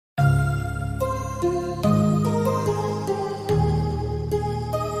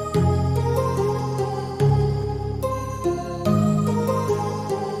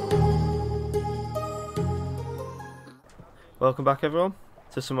Welcome back everyone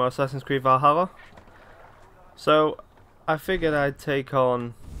to some more Assassin's Creed Valhalla. So I figured I'd take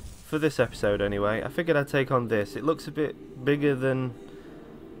on, for this episode anyway, I figured I'd take on this. It looks a bit bigger than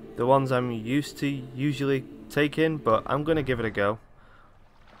the ones I'm used to usually taking, but I'm going to give it a go.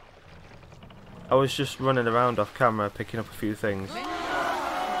 I was just running around off camera picking up a few things.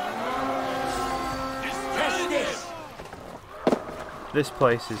 This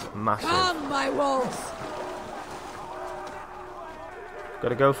place is massive. Come, my wolves!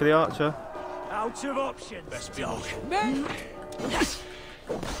 Gotta go for the archer. Out of options. Best be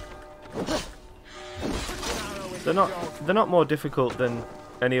They're not more difficult than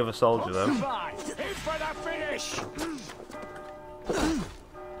any other soldier though. In for the finish.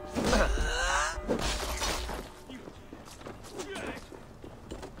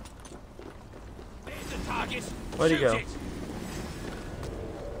 Where'd he go?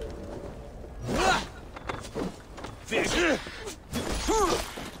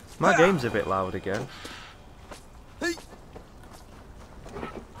 My game's a bit loud again.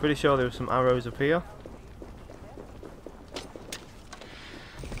 Pretty sure there were some arrows up here.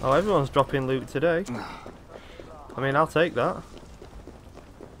 Oh, everyone's dropping loot today. I mean, I'll take that.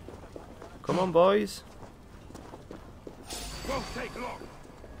 Come on, boys. Won't take long.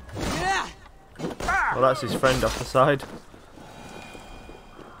 Well, that's his friend off the side.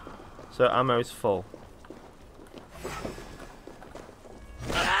 So ammo's full.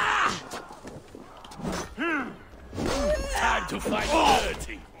 Time to fight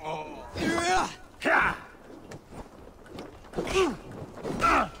dirty.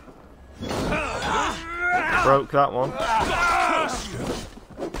 Broke that one.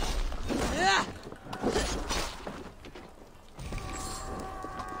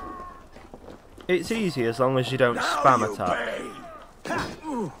 It's easy as long as you don't spam attack.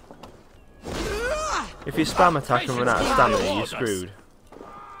 If you spam attack and run out of stamina, you're screwed.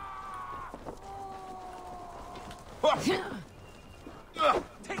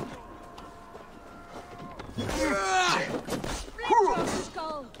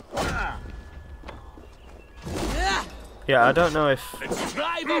 Yeah, I don't know if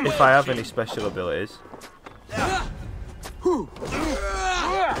I have any special abilities. No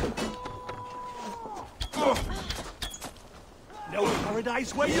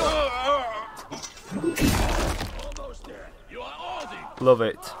paradise where you are. Almost there. You are all the. Love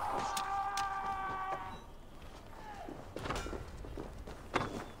it.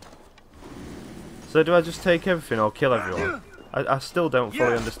 So do I just take everything or kill everyone? I still don't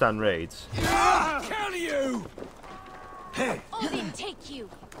fully understand raids. Kill you. Odin, take you!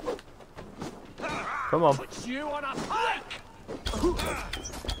 Come on. Put you on a pike.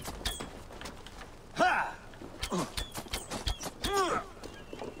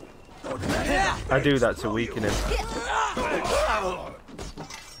 I do that to weaken him.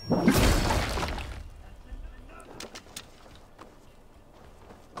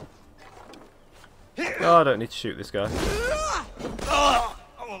 Oh, I don't need to shoot this guy.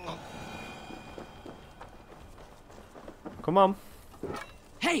 Come on.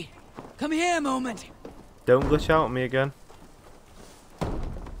 Hey! Come here a moment! Don't glitch out on me again.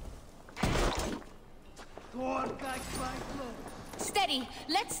 Steady!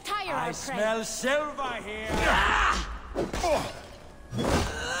 Let's tire our I prey! smell silver here.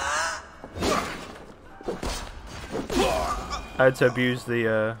 I had to abuse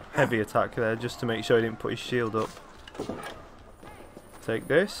the heavy attack there just to make sure he didn't put his shield up. Take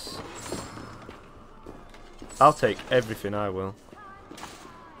this. I'll take everything, I will.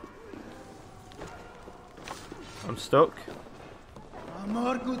 I'm stuck.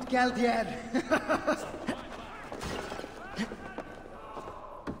 More good geld here.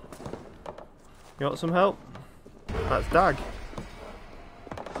 You want some help? That's Dag.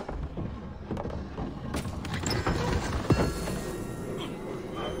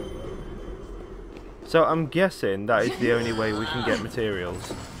 So I'm guessing that is the only way we can get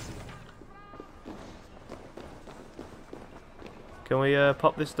materials. Can we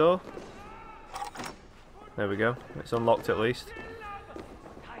pop this door? There we go. It's unlocked at least.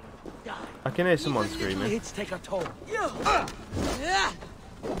 I can hear someone screaming. Hits take a toll.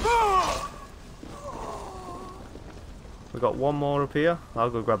 We got one more up here. I'll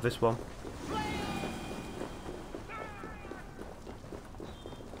go grab this one.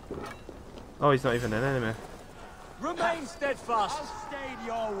 Oh, he's not even an enemy. Remain steadfast. Stayed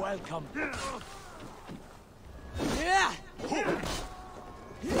your welcome.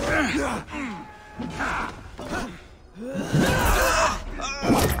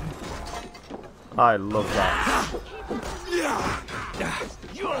 I love that.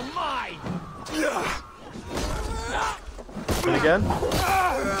 You're mine. And again.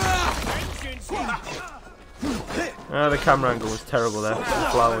 The camera angle was terrible there. The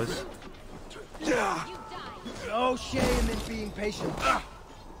flowers. No shame in being patient.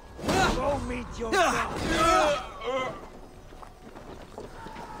 Go meet your death.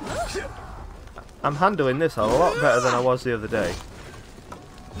 I'm handling this a lot better than I was the other day.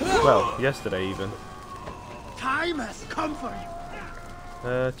 Well, yesterday even. Time has come for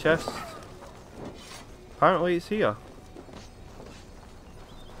you. Chest. Apparently it's here.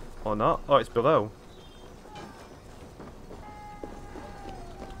 Or not. Oh, it's below.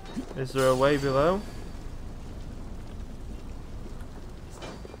 Is there a way below?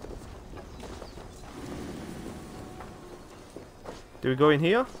 Do we go in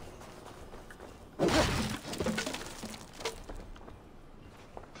here?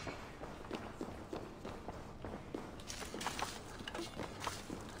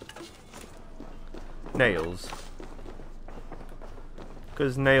 Nails.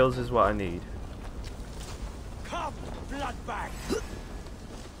 Because nails is what I need. Come, bloodbag.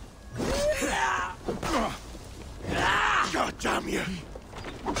 God damn you.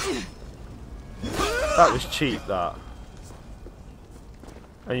 That was cheap, that.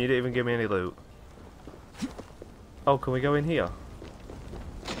 And you didn't even give me any loot. Oh, can we go in here?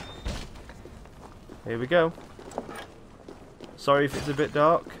 Here we go. Sorry if it's a bit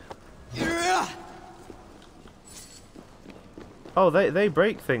dark. Oh, they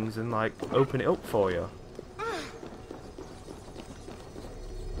break things and like open it up for you.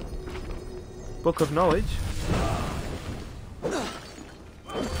 Book of Knowledge.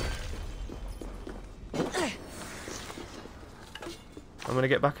 I'm gonna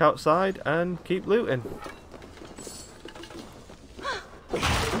get back outside and keep looting.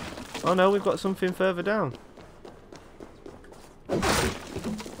 Oh no, we've got something further down.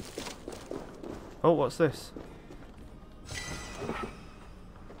 Oh, what's this?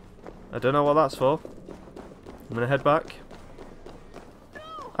 I don't know what that's for. I'm gonna head back.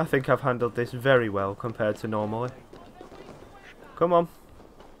 I think I've handled this very well compared to normally. Come on.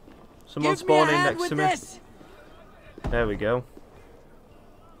 Someone spawning next to me. This. There we go.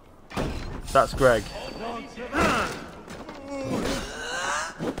 That's Greg.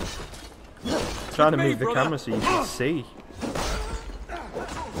 Trying to move the camera so you can see.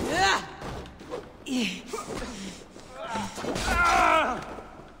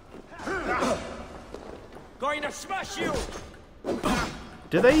 Going to smash you.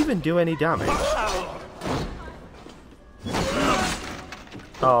 Do they even do any damage?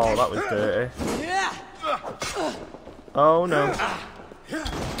 Oh, that was dirty. Oh no.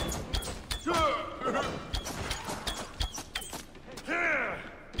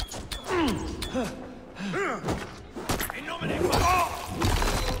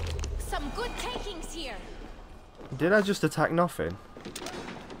 Some good takings here. Did I just attack nothing?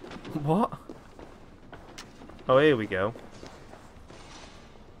 What? Oh, here we go.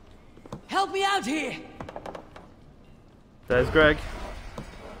 Help me out here. There's Greg.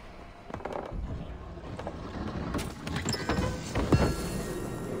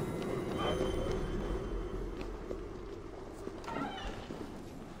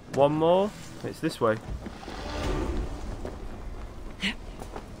 One more. It's this way.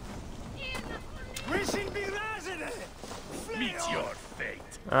 Meet your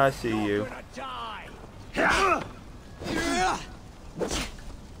fate. I see you. Gonna die.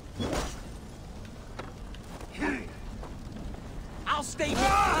 I'll stay here.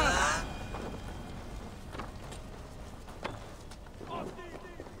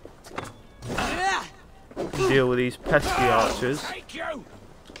 Deal with these pesky archers. Take you.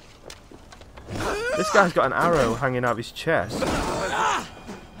 This guy's got an arrow hanging out of his chest.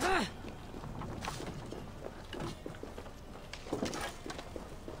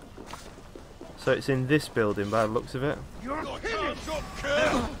 So it's in this building by the looks of it. You're finished.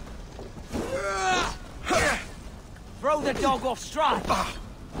 Throw the dog off stride.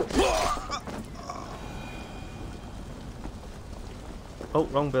 Oh,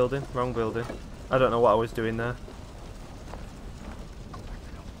 wrong building, wrong building. I don't know what I was doing there.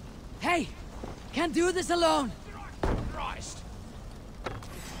 Hey, can't do this alone. Christ.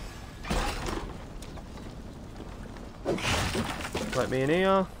 Let me in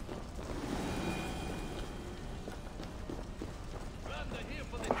here.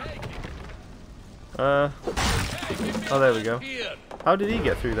 Oh, there we go. How did he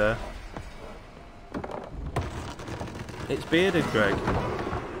get through there? It's bearded Greg.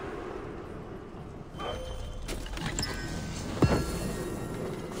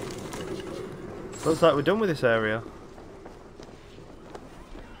 Looks like we're done with this area.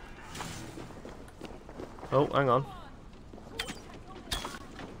 Oh, hang on.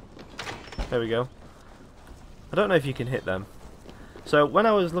 There we go. I don't know if you can hit them. So when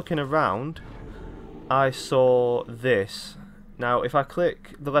I was looking around, I saw this. Now if I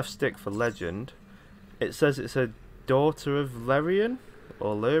click the left stick for legend, it says it's a daughter of Lerian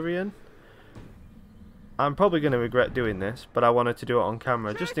or Lerian. I'm probably going to regret doing this, but I wanted to do it on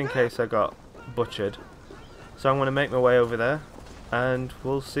camera just in case I got butchered. So I'm going to make my way over there and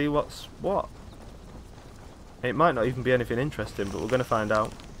we'll see what's what. It might not even be anything interesting, but we're going to find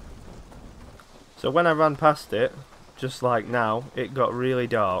out. So when I ran past it, just like now, it got really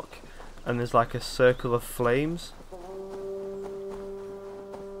dark and there's like a circle of flames.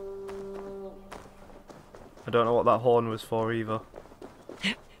 I don't know what that horn was for either.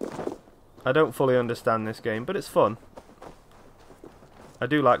 I don't fully understand this game, but it's fun. I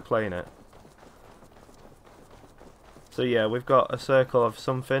do like playing it. So yeah, we've got a circle of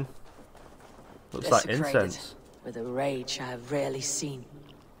something. Looks like incense. With a rage I've rarely seen.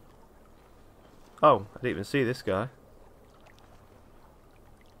 Oh, I didn't even see this guy.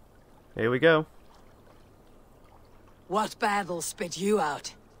 Here we go. What battle spit you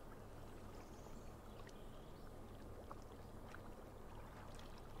out?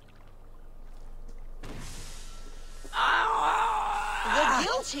 The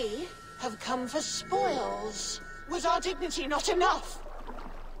guilty have come for spoils. Was our dignity not enough?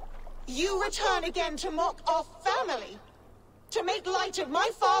 You return again to mock our family? To make light of my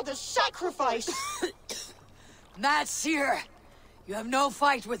father's sacrifice? Mad Seer, you have no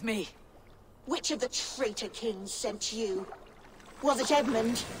fight with me. Which of the traitor kings sent you? Was it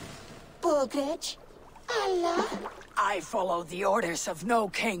Edmund? Burgred? Allah? I follow the orders of no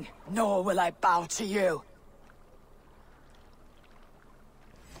king, nor will I bow to you.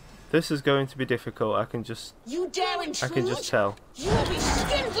 This is going to be difficult. I can just tell. You will be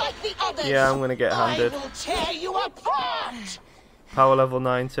skinned like the others. Yeah, I'm gonna get handed. I will tear you apart. Power level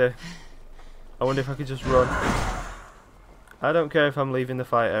 90. I wonder if I could just run. I don't care if I'm leaving the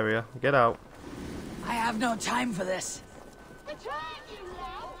fight area. Get out. I have no time for this. Return, you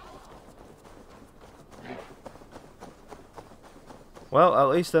now. Well, at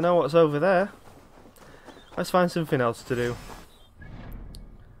least I know what's over there. Let's find something else to do.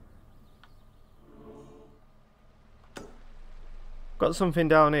 Got something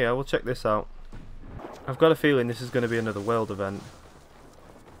down here, we'll check this out. I've got a feeling this is going to be another world event.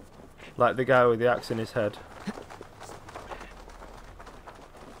 Like the guy with the axe in his head.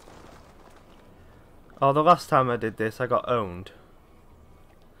 Oh, the last time I did this I got owned.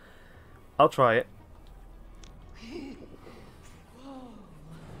 I'll try it.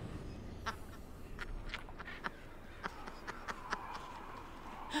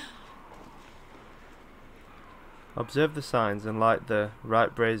 Observe the signs and light the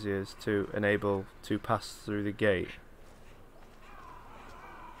right braziers to enable to pass through the gate.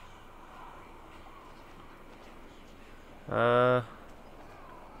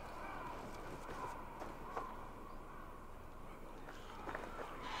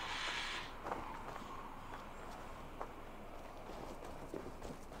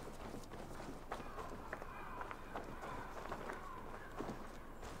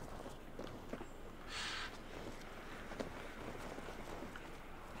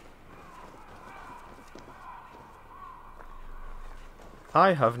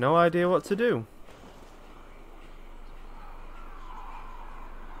 I have no idea what to do.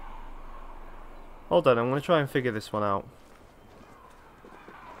 Hold on, I'm going to try and figure this one out.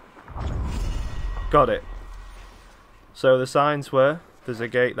 Got it. So the signs were, there's a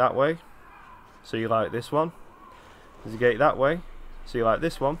gate that way, so you like this one. There's a gate that way, so you like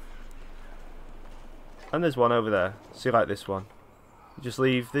this one. And there's one over there, so you like this one. You just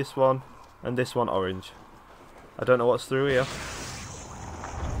leave this one and this one orange. I don't know what's through here.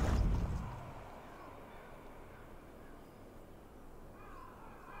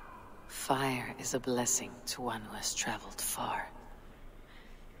 Fire is a blessing to one who has traveled far.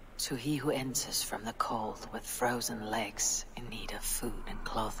 To he who enters from the cold with frozen legs in need of food and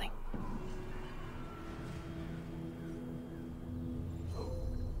clothing.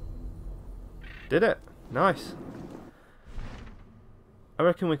 Did it? Nice. I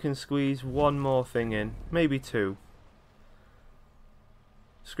reckon we can squeeze one more thing in. Maybe two.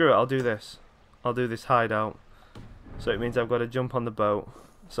 Screw it, I'll do this. I'll do this hideout. So it means I've got to jump on the boat.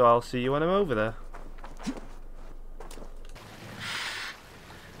 So I'll see you when I'm over there.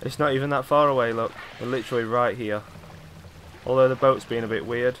 It's not even that far away, look. We're literally right here. Although the boat's being a bit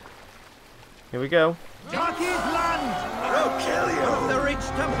weird. Here we go. Darky's land! We'll kill you! The rich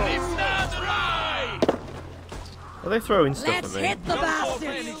temple! Are they throwing stuff Let's at me? hit the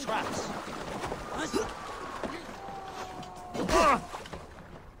bastards! Traps.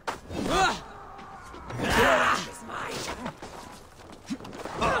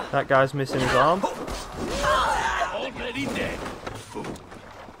 That guy's missing his arm. Already dead.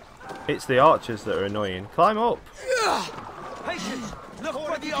 It's the archers that are annoying. Climb up. Patience! Look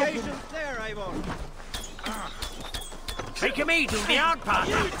for the open. There, Avon. Take him easy, the outpass.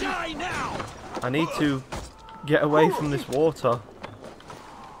 You die now. I need to get away from this water.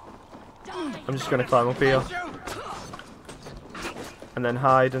 I'm just going to climb up here. And then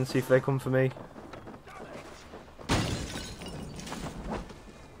hide and see if they come for me.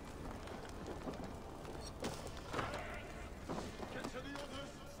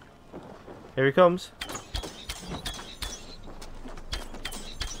 Here he comes.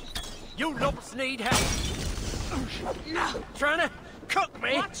 You lumps need help. Trying to cook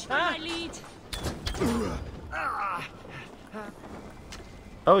me? Watch my lead.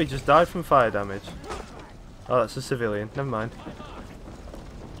 Oh, he just died from fire damage. Oh, that's a civilian. Never mind.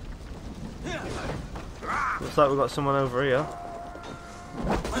 Looks like we've got someone over here.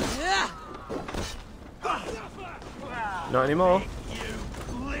 Not anymore.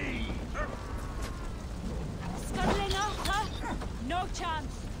 Scuttling off, huh? No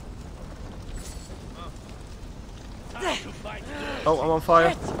chance. Oh, I'm on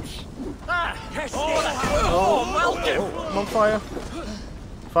fire. Oh, welcome. Oh, I'm on fire.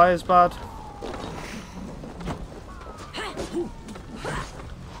 Fire's bad.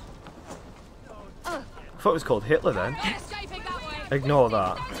 I thought it was called Hitler then. Escaping that way. Ignore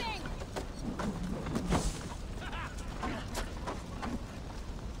that.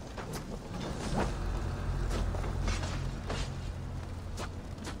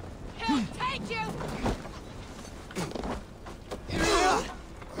 He'll take you.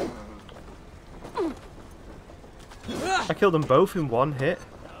 I killed them both in one hit.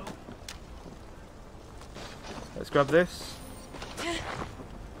 Let's grab this.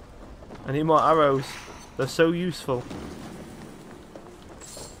 I need more arrows. They're so useful.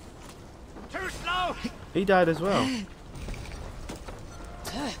 Too slow. He died as well.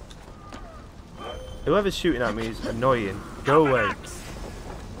 Whoever's shooting at me is annoying. Go away.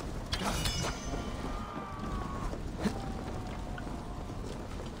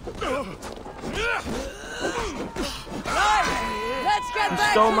 Let's get You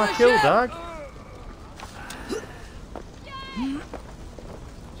back stole to my the kill, ship. Dag.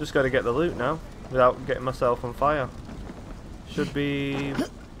 Just got to get the loot now without getting myself on fire. Should be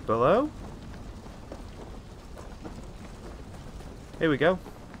below. Here we go.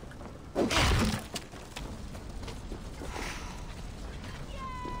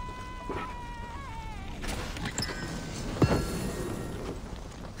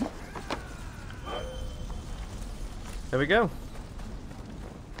 There we go.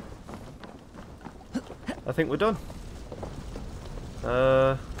 I think we're done.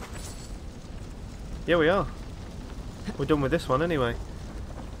 Yeah, we are. We're done with this one anyway.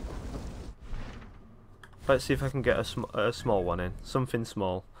 Let's see if I can get a small one in. Something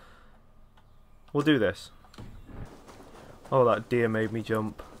small. We'll do this. Oh, that deer made me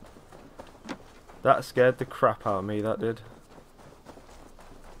jump. That scared the crap out of me, that did.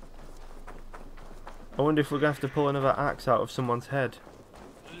 I wonder if we're going to have to pull another axe out of someone's head.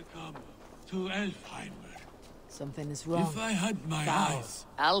 Welcome to Elfheimer. Something is wrong. If I had my eyes.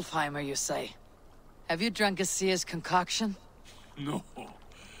 Alfheimer, you say? Have you drunk a seer's concoction? No.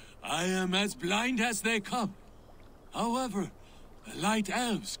 I am as blind as they come. However, the light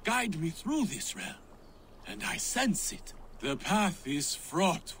elves guide me through this realm, and I sense it. The path is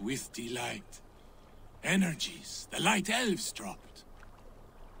fraught with delight. Energies the light elves dropped.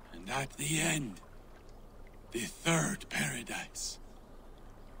 And at the end, the third paradise.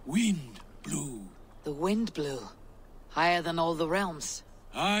 Wind blew. The wind blew. Higher than all the realms.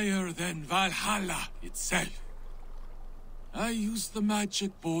 Higher than Valhalla itself. I used the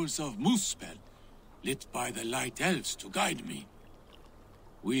magic balls of Muspel, lit by the light elves to guide me.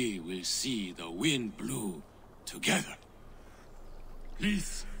 We will see the wind blow together.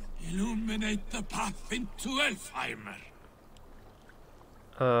 Please, illuminate the path into Elfheimer.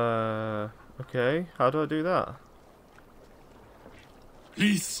 Okay. How do I do that?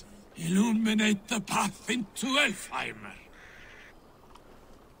 Please, illuminate the path into Elfheimer.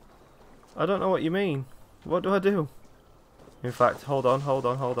 I don't know what you mean. What do I do? In fact, hold on.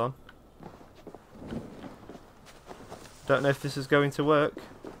 Don't know if this is going to work.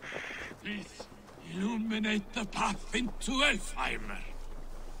 Please, illuminate the path into Elfheimer.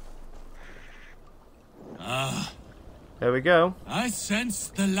 There we go. I sense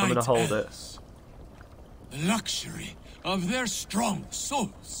the light gonna hold elves. The luxury of their strong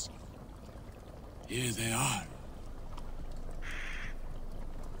souls. Here they are.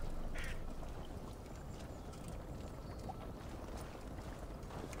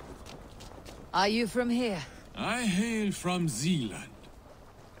 Are you from here? I hail from Zealand.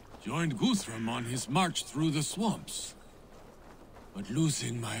 Joined Guthrum on his march through the swamps. But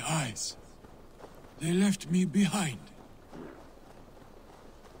losing my eyes, they left me behind.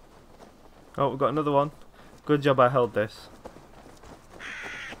 Oh, we've got another one. Good job I held this.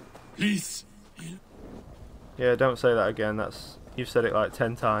 Please. Yeah, don't say that again. You've said it like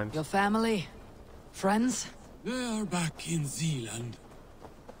 10 times. Your family? Friends? They are back in Zealand.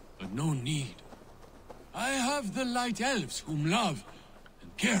 But no need. I have the light elves whom love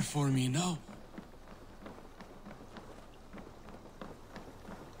and care for me now.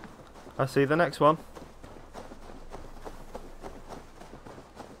 I see the next one.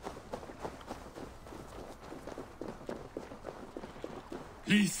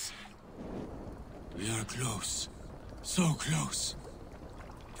 Please. We are close. So close.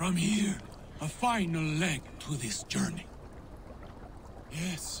 From here, a final leg to this journey.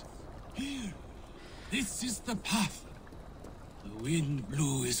 Yes, here. This is the path. The wind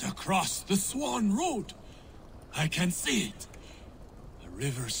blue is across the Swan Road. I can see it. A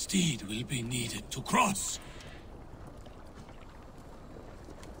river steed will be needed to cross.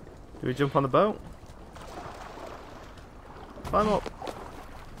 Do we jump on the boat? Climb up.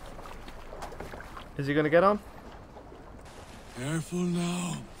 Is he going to get on? Careful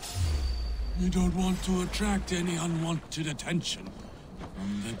now. We don't want to attract any unwanted attention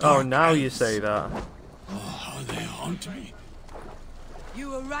from the Oh, dark now you elves. say that. Oh, how they haunt me. You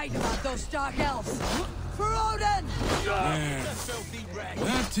were right about those dark elves. For Odin! Yes.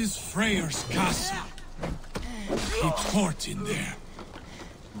 That is Freyr's castle. He court in there.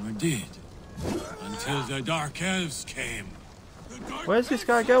 Or did. Until the dark elves came. Where's this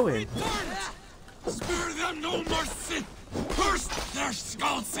guy going? Spare them no mercy! Burst their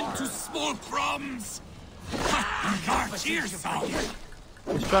skulls into small crumbs! Cut their ears out!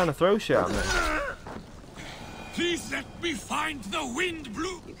 He's trying to throw shit at me. Please let me find the wind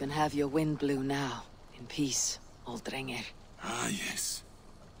blue! You can have your wind blue now. In peace, old Drenger. Ah, yes.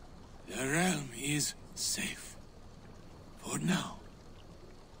 The realm is safe. For now.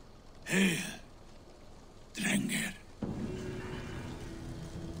 Hail, Drenger.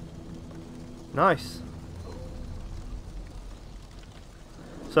 Nice.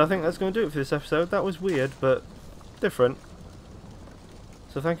 So I think that's going to do it for this episode. That was weird, but different.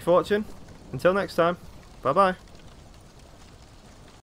 So thank you for watching. Until next time, bye bye.